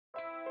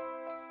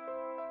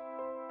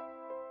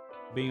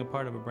Being a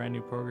part of a brand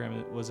new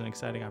program was an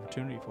exciting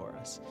opportunity for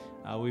us.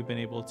 We've been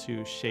able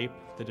to shape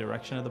the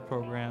direction of the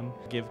program,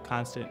 give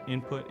constant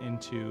input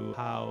into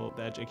how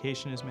the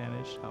education is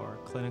managed, how our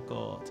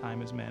clinical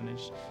time is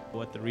managed,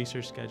 what the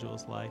research schedule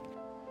is like.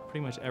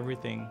 Pretty much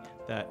everything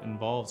that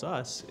involves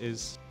us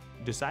is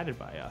decided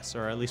by us,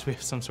 or at least we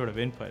have some sort of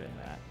input in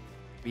that.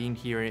 Being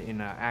here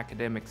in an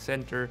academic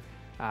center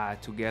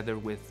together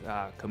with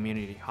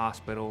community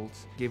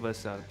hospitals give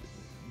us a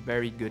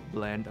very good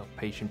blend of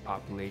patient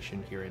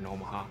population here in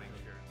Omaha.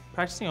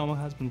 Practicing in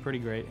Omaha has been pretty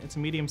great. It's a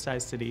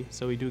medium-sized city,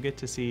 so we do get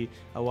to see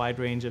a wide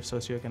range of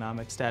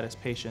socioeconomic status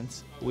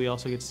patients. We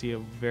also get to see a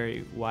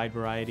very wide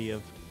variety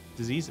of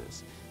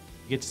diseases.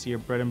 You get to see your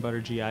bread and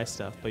butter GI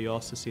stuff, but you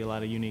also see a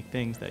lot of unique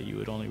things that you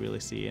would only really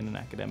see in an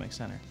academic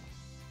center.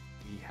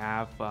 We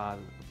have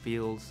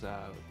fields,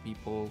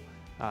 people,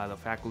 the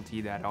faculty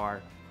that are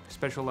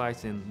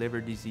specialized in liver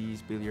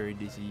disease, biliary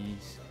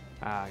disease,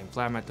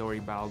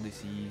 inflammatory bowel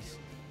disease,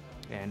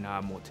 and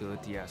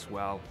motility as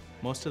well.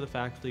 Most of the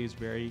faculty is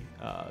very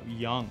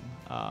young.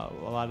 A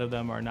lot of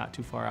them are not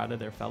too far out of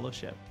their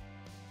fellowship.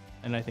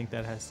 And I think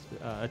that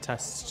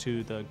attests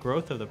to the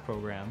growth of the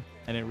program,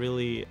 and it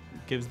really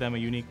gives them a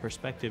unique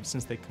perspective.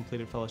 Since they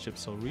completed fellowship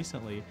so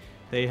recently,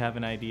 they have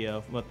an idea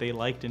of what they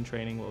liked in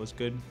training, what was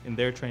good in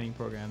their training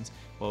programs,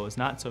 what was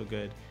not so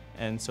good.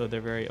 And so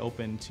they're very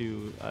open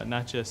to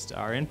not just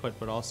our input,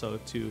 but also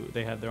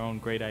they have their own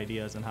great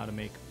ideas on how to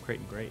make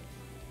Creighton great.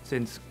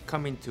 Since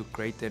coming to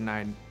Creighton,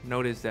 I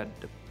noticed that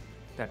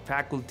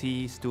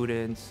faculty,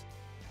 students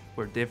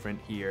were different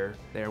here.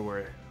 They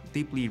were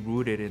deeply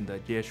rooted in the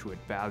Jesuit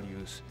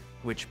values,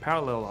 which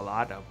parallel a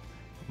lot of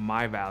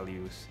my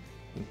values,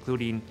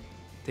 including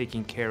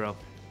taking care of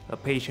a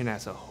patient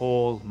as a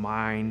whole,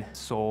 mind,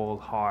 soul,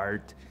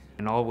 heart,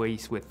 and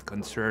always with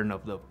concern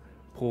of the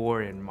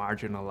poor and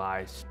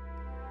marginalized.